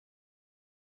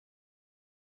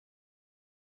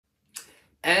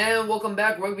And welcome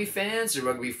back, rugby fans, to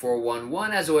Rugby411.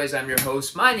 As always, I'm your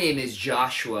host. My name is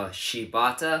Joshua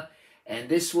Shibata, and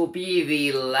this will be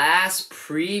the last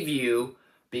preview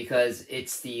because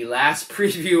it's the last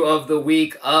preview of the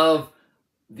week of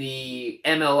the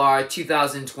MLR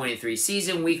 2023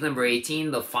 season, week number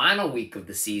 18, the final week of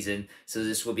the season. So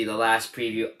this will be the last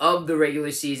preview of the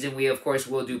regular season. We, of course,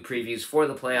 will do previews for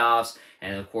the playoffs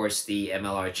and, of course, the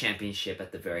MLR championship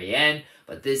at the very end.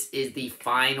 But this is the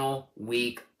final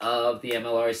week of the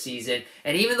MLR season.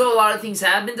 And even though a lot of things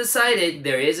have been decided,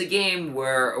 there is a game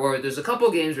where, or there's a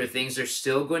couple games where things are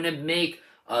still going to make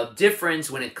a difference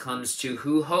when it comes to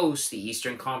who hosts the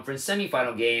Eastern Conference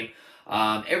semifinal game.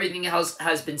 Everything else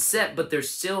has been set, but there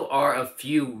still are a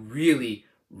few really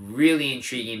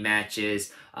intriguing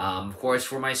matches. Of course,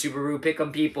 for my Subaru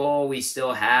Pick'em people, we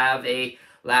still have a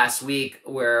last week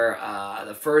where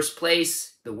the first place,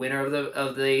 the winner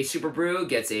of the Super Brew,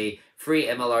 gets a free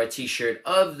MLR t-shirt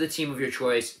of the team of your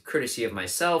choice, courtesy of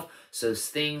myself. So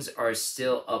things are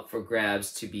still up for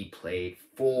grabs to be played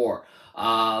for.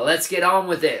 Let's get on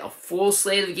with it. A full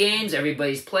slate of games.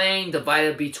 Everybody's playing,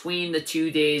 divided between the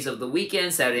 2 days of the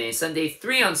weekend, Saturday and Sunday.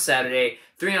 3 on Saturday,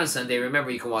 3 on Sunday.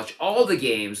 Remember, you can watch all the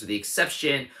games with the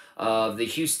exception of the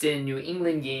Houston-New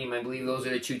England game. I believe those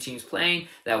are the two teams playing.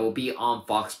 That will be on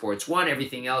Fox Sports 1.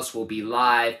 Everything else will be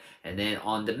live and then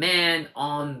on demand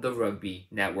on the Rugby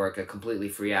Network, a completely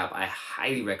free app. I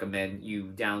highly recommend you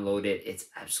download it. It's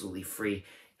absolutely free.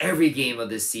 Every game of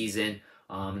this season.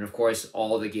 And of course,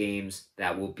 all the games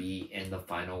that will be in the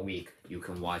final week you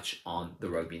can watch on the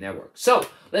Rugby Network. So,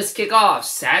 let's kick off.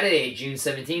 Saturday, June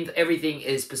 17th. Everything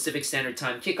is Pacific Standard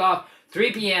Time kickoff.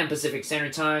 3 p.m. Pacific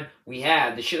Standard Time. We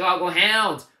have the Chicago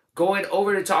Hounds going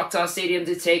over to Choctaw Stadium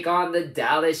to take on the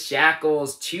Dallas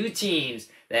Shackles. Two teams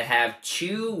that have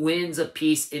 2 wins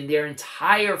apiece in their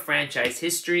entire franchise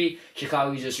history.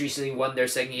 Chicago just recently won their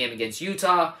second game against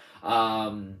Utah.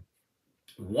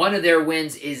 One of their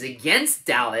wins is against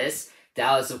Dallas.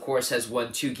 Dallas, of course, has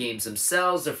won 2 games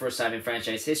themselves, their first time in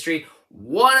franchise history.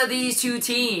 One of these 2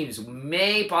 teams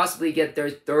may possibly get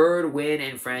their 3rd win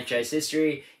in franchise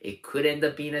history. It could end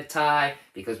up being a tie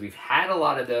because we've had a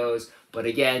lot of those. But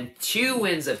again, 2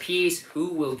 wins apiece. Who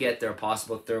will get their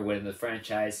possible 3rd win in the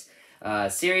franchise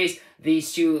series?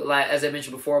 These two, as I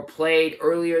mentioned before, played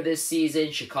earlier this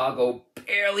season. Chicago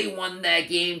barely won that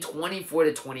game,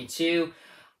 24-22.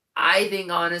 I think,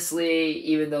 honestly,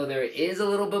 even though there is a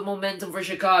little bit of momentum for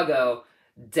Chicago,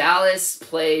 Dallas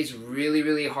plays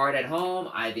really hard at home.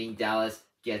 I think Dallas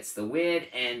gets the win,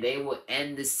 and they will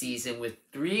end the season with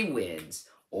 3 wins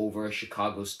over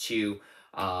Chicago's 2,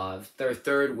 their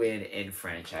 3rd win in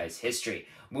franchise history.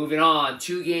 Moving on,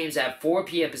 2 games at 4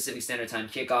 p.m. Pacific Standard Time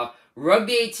kickoff.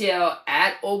 Rugby ATL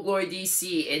at Old Glory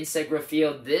DC in Segra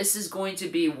Field. This is going to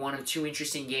be one of 2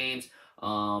 interesting games.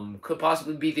 Could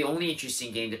possibly be the only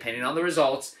interesting game depending on the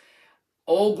results.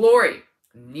 Old Glory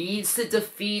needs to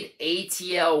defeat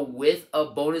ATL with a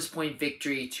bonus point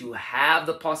victory to have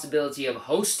the possibility of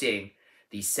hosting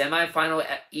the semifinal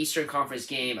Eastern Conference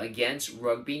game against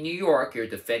Rugby New York, your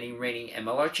defending reigning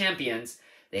MLR champions.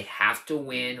 They have to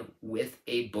win with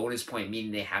a bonus point,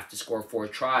 meaning they have to score 4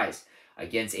 tries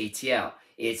against ATL.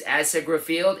 It's at Segra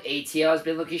Field. ATL has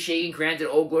been looking shaky. Granted,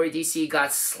 Old Glory DC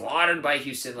got slaughtered by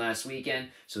Houston last weekend,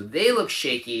 so they look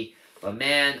shaky. But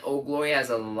man, Old Glory has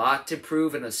a lot to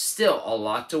prove and still a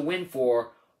lot to win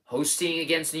for. Hosting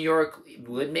against New York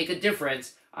would make a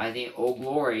difference. I think Old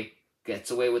Glory gets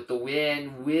away with the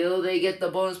win. Will they get the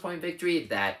bonus point victory?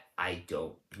 That I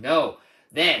don't know.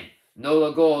 Then,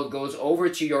 NOLA Gold goes over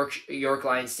to York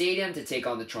Lions Stadium to take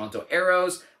on the Toronto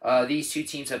Arrows. These 2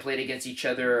 teams have played against each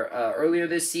other earlier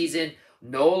this season.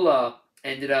 NOLA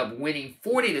ended up winning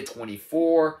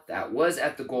 40-24. That was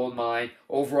at the Gold Mine.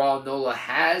 Overall, NOLA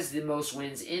has the most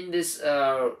wins in this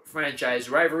franchise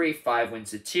rivalry, 5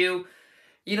 wins to 2.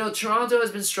 You know, Toronto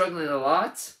has been struggling a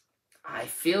lot. I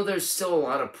feel there's still a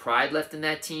lot of pride left in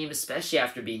that team, especially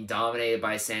after being dominated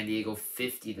by San Diego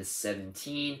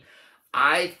 50-17.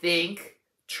 I think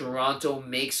Toronto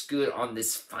makes good on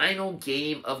this final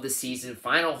game of the season,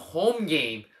 final home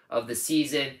game of the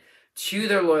season. To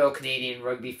their loyal Canadian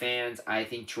rugby fans, I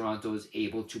think Toronto is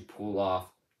able to pull off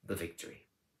the victory.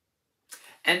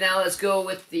 And now let's go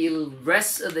with the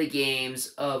rest of the games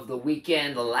of the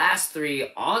weekend, the last 3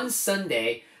 on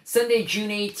Sunday. Sunday, June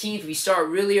 18th, we start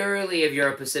really early if you're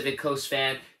a Pacific Coast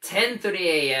fan. 10:30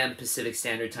 a.m. Pacific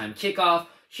Standard Time kickoff.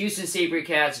 Houston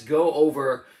SaberCats go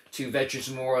over to Veterans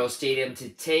Memorial Stadium to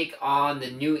take on the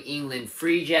New England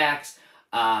Free Jacks.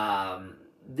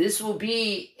 This will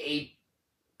be a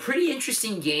pretty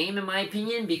interesting game, in my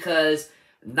opinion, because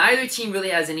Neither team really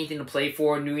has anything to play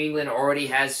for. New England already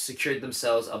has secured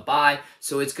themselves a bye.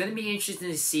 So it's going to be interesting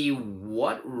to see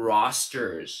what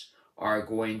rosters are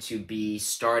going to be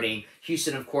starting.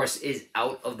 Houston, of course, is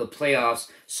out of the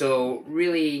playoffs, so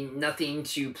really nothing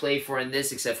to play for in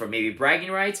this except for maybe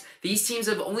bragging rights. These teams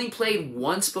have only played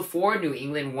once before. New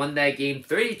England won that game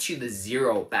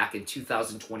 32-0 back in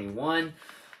 2021.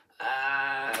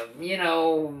 You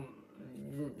know,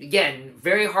 again,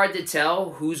 very hard to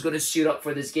tell who's going to suit up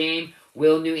for this game.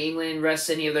 Will New England rest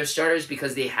any of their starters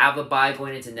because they have a bye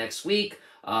going into next week?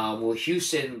 Will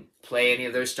Houston play any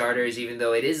of their starters even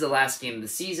though it is the last game of the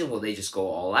season? Will they just go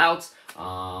all out?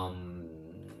 I'm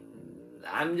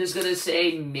just going to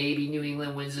say maybe New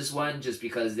England wins this one just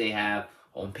because they have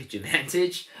home pitch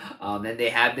advantage. And they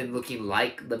have been looking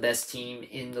like the best team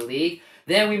in the league.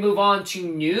 Then we move on to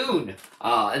noon.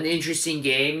 An interesting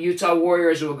game. Utah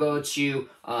Warriors will go to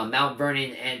Mount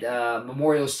Vernon and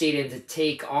Memorial Stadium to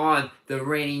take on the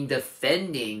reigning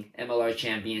defending MLR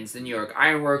champions, the New York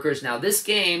Ironworkers. Now, this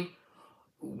game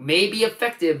may be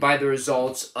affected by the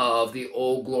results of the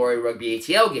Old Glory Rugby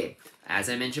ATL game. As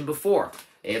I mentioned before,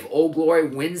 if Old Glory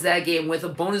wins that game with a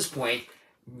bonus point,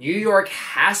 New York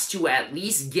has to at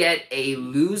least get a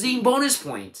losing bonus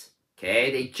point.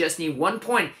 Okay, they just need 1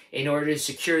 point in order to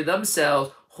secure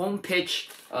themselves home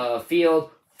pitch field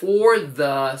for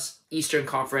the Eastern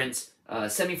Conference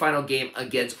semifinal game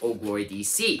against Old Glory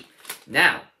DC.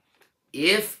 Now,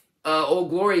 if Old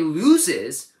Glory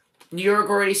loses, New York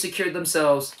already secured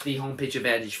themselves the home pitch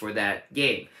advantage for that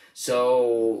game.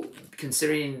 So,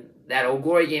 considering that Old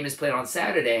Glory game is played on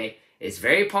Saturday, it's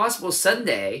very possible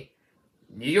Sunday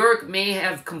New York may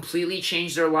have completely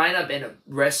changed their lineup and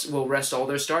will rest all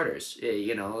their starters.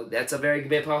 You know, that's a very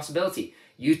big possibility.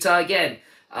 Utah, again,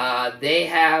 they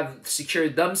have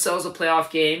secured themselves a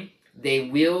playoff game. They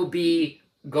will be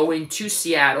going to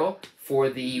Seattle for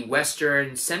the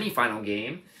Western semifinal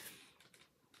game.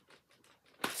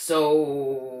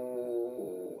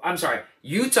 So, I'm sorry.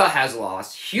 Utah has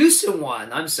lost. Houston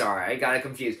won. I'm sorry. I got it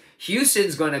confused.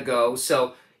 Houston's going to go.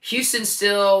 So, Houston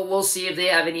still, we'll see if they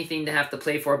have anything to have to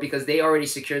play for because they already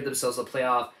secured themselves a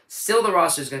playoff. Still, the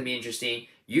roster is going to be interesting.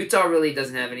 Utah really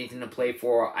doesn't have anything to play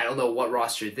for. I don't know what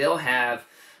roster they'll have.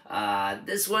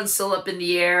 This one's still up in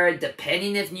the air,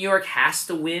 depending if New York has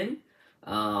to win.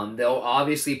 They'll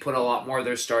obviously put a lot more of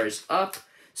their starters up.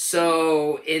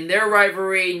 So, in their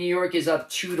rivalry, New York is up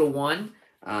 2-1.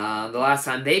 The last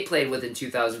time they played in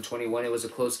 2021, it was a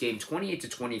close game,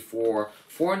 28-24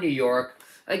 for New York.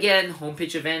 Again, home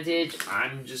pitch advantage.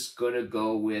 I'm just going to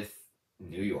go with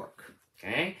New York.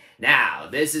 Okay? Now,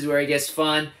 this is where it gets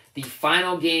fun. The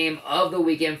final game of the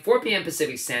weekend, 4 p.m.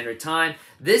 Pacific Standard Time.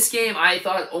 This game, I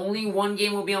thought only one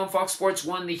game will be on Fox Sports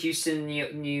 1. The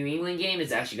Houston-New England game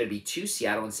is actually going to be 2.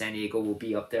 Seattle and San Diego will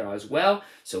be up there as well.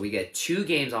 So we get 2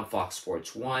 games on Fox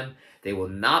Sports 1. They will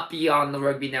not be on the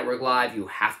Rugby Network Live. You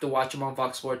have to watch them on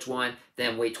Fox Sports 1.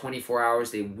 Then wait 24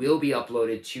 hours. They will be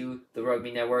uploaded to the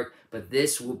Rugby Network. But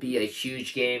this will be a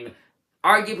huge game.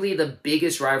 Arguably the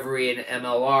biggest rivalry in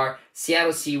MLR.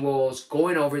 Seattle Seawolves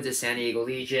going over to San Diego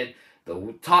Legion.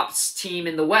 The top team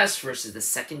in the West versus the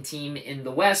second team in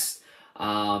the West.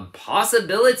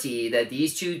 Possibility that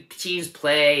these two teams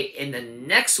play in the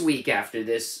next week after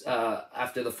this,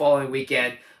 after the following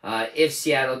weekend. If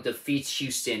Seattle defeats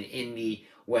Houston in the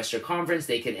Western Conference,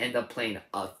 they can end up playing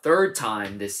a third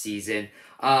time this season.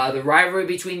 The rivalry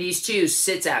between these two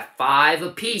sits at 5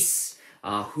 apiece.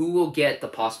 Who will get the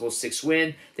possible 6th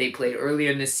win? They played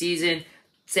earlier in the season.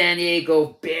 San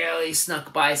Diego barely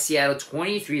snuck by Seattle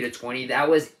 23-20. That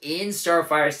was in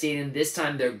Starfire Stadium. This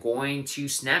time they're going to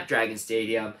Snapdragon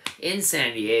Stadium in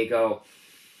San Diego.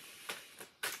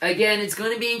 Again, it's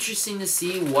going to be interesting to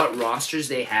see what rosters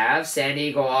they have. San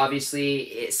Diego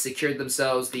obviously secured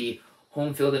themselves the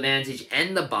home field advantage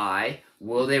and the bye.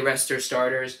 Will they rest their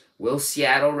starters? Will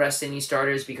Seattle rest any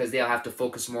starters because they'll have to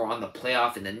focus more on the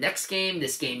playoff in the next game?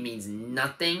 This game means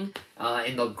nothing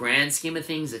in the grand scheme of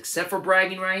things except for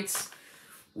bragging rights.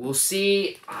 We'll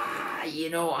see.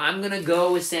 You know, I'm going to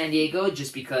go with San Diego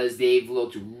just because they've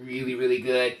looked really, really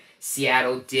good.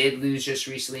 Seattle did lose just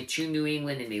recently to New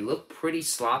England, and they look pretty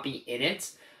sloppy in it.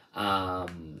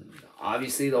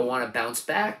 Obviously, they'll want to bounce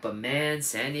back, but man,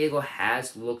 San Diego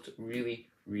has looked really,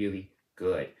 really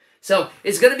good. So,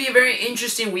 it's going to be a very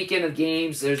interesting weekend of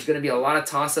games. There's going to be a lot of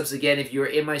toss-ups again if you're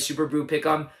in my Super Brew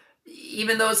Pick'em.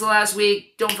 Even though it's the last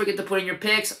week, don't forget to put in your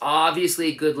picks.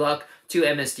 Obviously, good luck to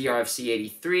MSDRFC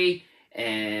 83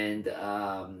 and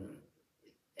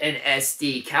an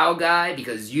SD Cow Guy,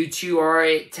 because you two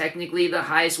are technically the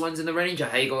highest ones in the running.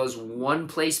 Jahego is 1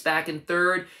 place back in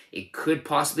 3rd. It could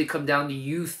possibly come down to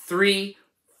you 3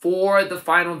 for the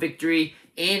final victory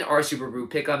in our Super Brew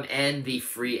Pick'em and the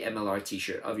free MLR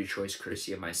t-shirt of your choice,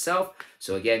 courtesy of myself.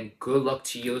 So again, good luck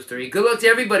to you three. Good luck to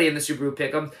everybody in the Super Brew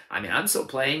Pick'em. I mean, I'm still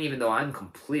playing, even though I'm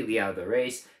completely out of the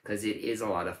race, because it is a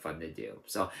lot of fun to do.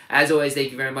 So, as always,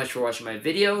 thank you very much for watching my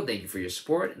video. Thank you for your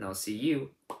support, and I'll see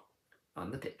you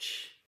on the pitch.